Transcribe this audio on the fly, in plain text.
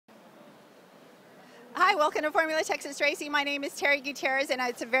Hi, welcome to Formula Texas Racing. My name is Terry Gutierrez, and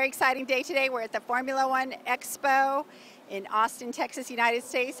it's a very exciting day today. We're at the Formula One Expo in Austin, Texas, United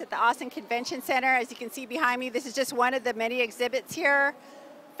States, at the Austin Convention Center. As you can see behind me, this is just one of the many exhibits here.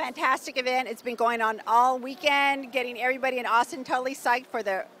 Fantastic event. It's been going on all weekend, getting everybody in Austin totally psyched for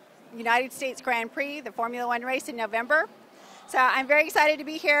the United States Grand Prix, the Formula One race in November. So I'm very excited to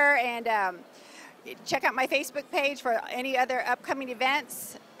be here, and check out my Facebook page for any other upcoming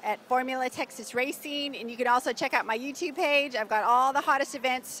events at Formula Texas Racing, and you can also check out my YouTube page. I've got all the hottest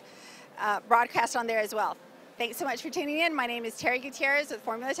events broadcast on there as well. Thanks so much for tuning in. My name is Terry Gutierrez with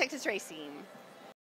Formula Texas Racing.